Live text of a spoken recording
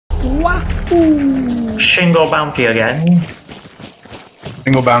Wahoo! Shingle bounty again.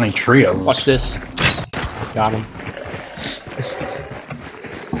 Single bounty trios. Watch this. Got him.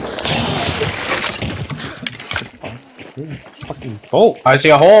 Fucking bolt. I see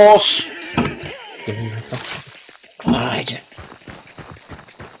a horse. Alright.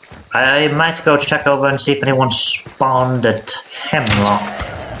 I might go check over and see if anyone spawned at Hemlock.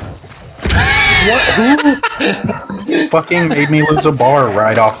 What? Who fucking made me lose a bar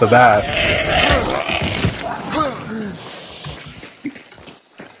right off the bat?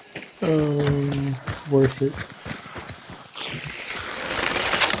 Worth it.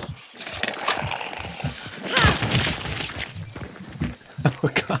 Oh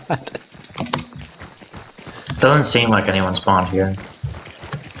god. Doesn't seem like anyone spawned here.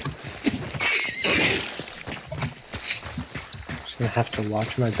 Just gonna have to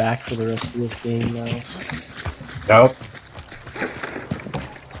watch my back for the rest of this game now. Nope.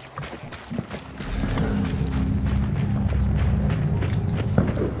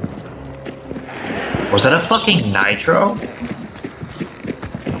 Was that a fucking nitro?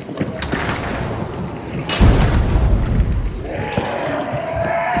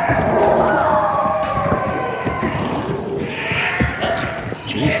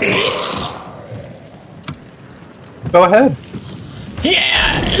 Jesus. Go ahead.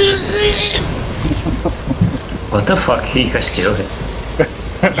 Yeah! What the fuck are you guys doing?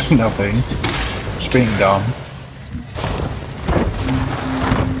 Nothing. Just being dumb.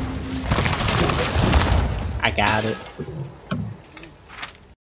 I got it.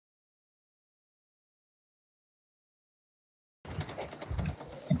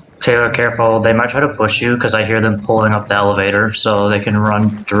 Taylor, careful. They might try to push you because I hear them pulling up the elevator, so they can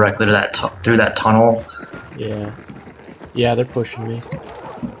run directly to that through that tunnel. Yeah. Yeah, they're pushing me.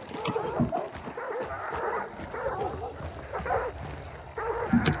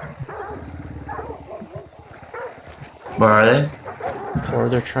 Where are they? Or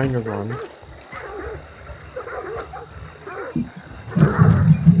they're trying to run.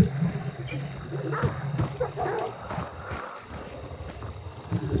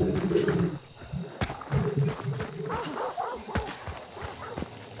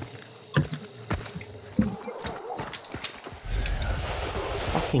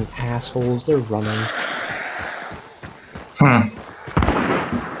 Fucking assholes, they're running.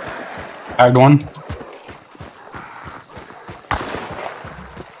 Tagged one.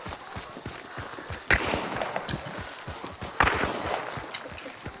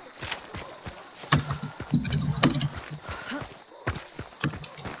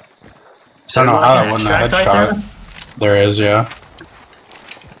 I don't know how that wasn't a headshot. There is, yeah.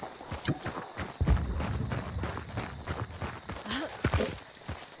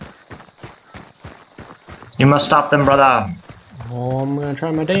 You must stop them, brother. Oh, I'm gonna try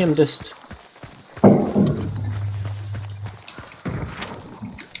my damnedest.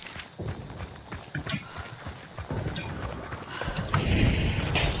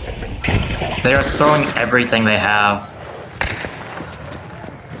 They are throwing everything they have.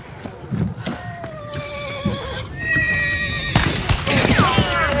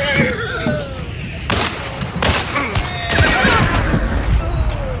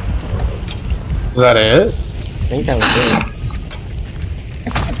 Is that it? I think that was it.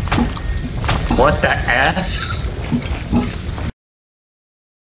 What the F?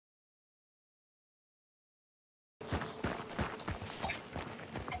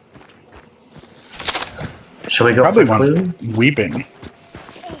 Should we go Probably for clue? one weeping.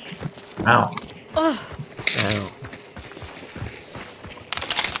 Ow. Ow.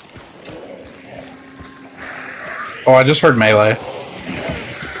 Oh, I just heard melee.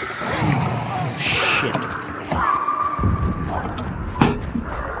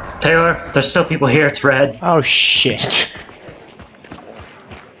 Taylor, there's still people here. It's red. Oh shit.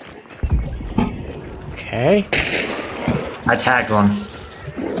 Okay. I tagged one.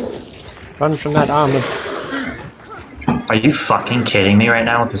 Run from that armor. Are you fucking kidding me right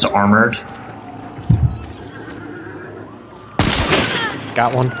now with this armored?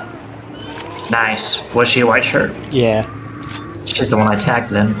 Got one. Nice. Was she a white shirt? Yeah. She's the one I tagged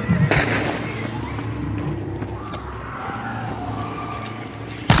then.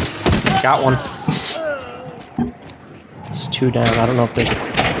 Got one. It's two down. I don't know if there's a...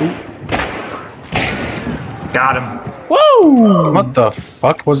 Ooh. Got him. Woo! What the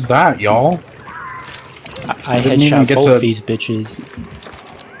fuck was that, y'all? I Didn't even headshot get both to- these bitches.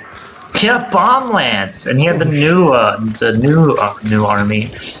 He had a bomb lance, and he had the new army. The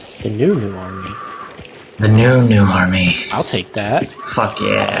new army. The new army. I'll take that. Fuck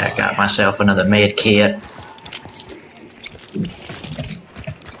yeah, I got myself another med kit.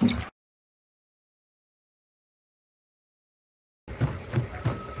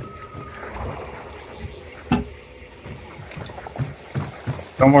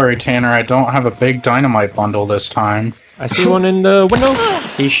 Don't worry, Tanner, I don't have a big dynamite bundle this time. I see one in the window.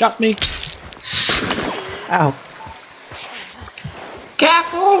 He shot me. Ow.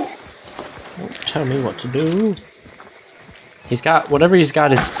 Careful! Don't tell me what to do. He's got whatever he's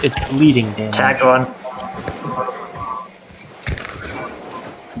got. It's bleeding damage. Tag one.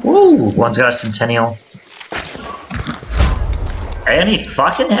 Woo! One's got a Centennial. And he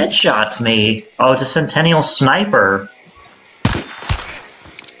fucking headshots me. Oh, it's a Centennial sniper.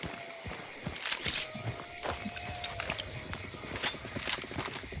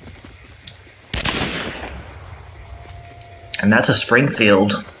 And that's a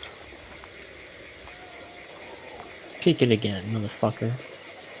Springfield. Peek it again, motherfucker.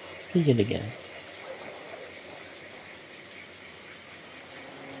 Peek it again.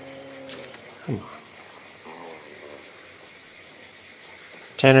 Come on.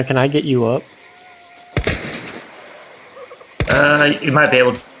 Tanner, can I get you up? You might be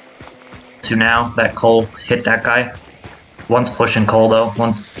able to now. That Cole hit that guy. One's pushing Cole though.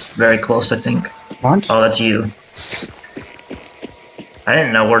 One's very close, I think. What? Oh, that's you. I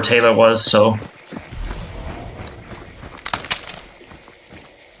didn't know where Taylor was, so...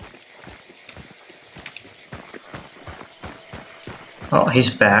 Oh,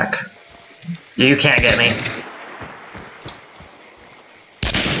 he's back. You can't get me.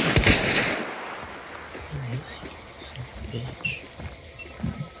 Bitch.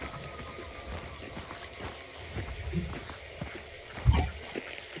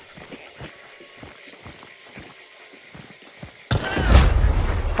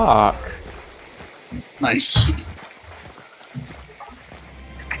 Fuck. Nice.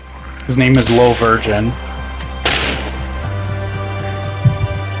 His name is Low Virgin.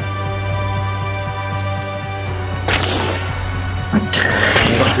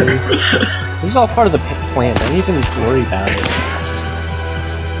 This is all part of the plan. Don't even worry about it.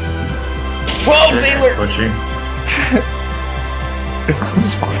 Whoa, Taylor! Pushing. This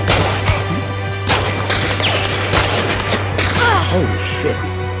is fine. Holy shit.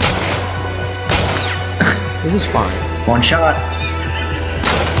 This is fine. One shot.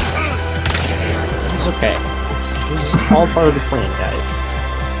 This is okay. This is all part of the plan, guys.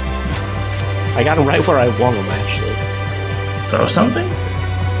 I got him right where I want him, actually. Throw something?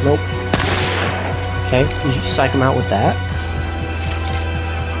 Nope. Okay, you just psych him out with that.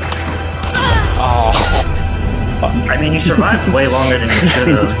 Oh. I mean, you survived way longer than you should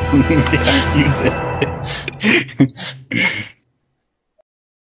have. Yeah, you did.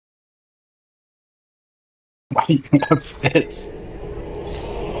 Why do you have this?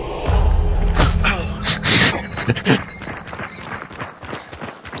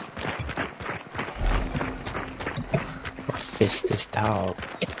 Fist this dog.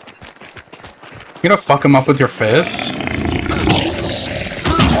 You gonna fuck him up with your fist?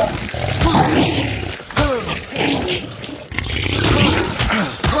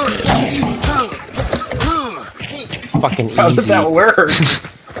 Fucking easy. How did that work?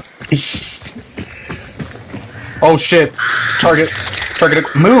 Oh shit! Target,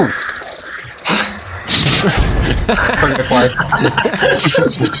 move! Target acquired.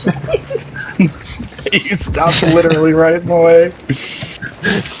 You stopped literally right in the way.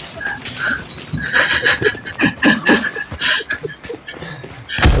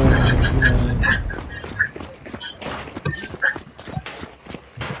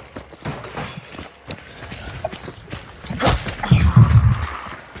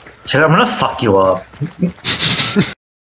 Taylor, I'm gonna fuck you up.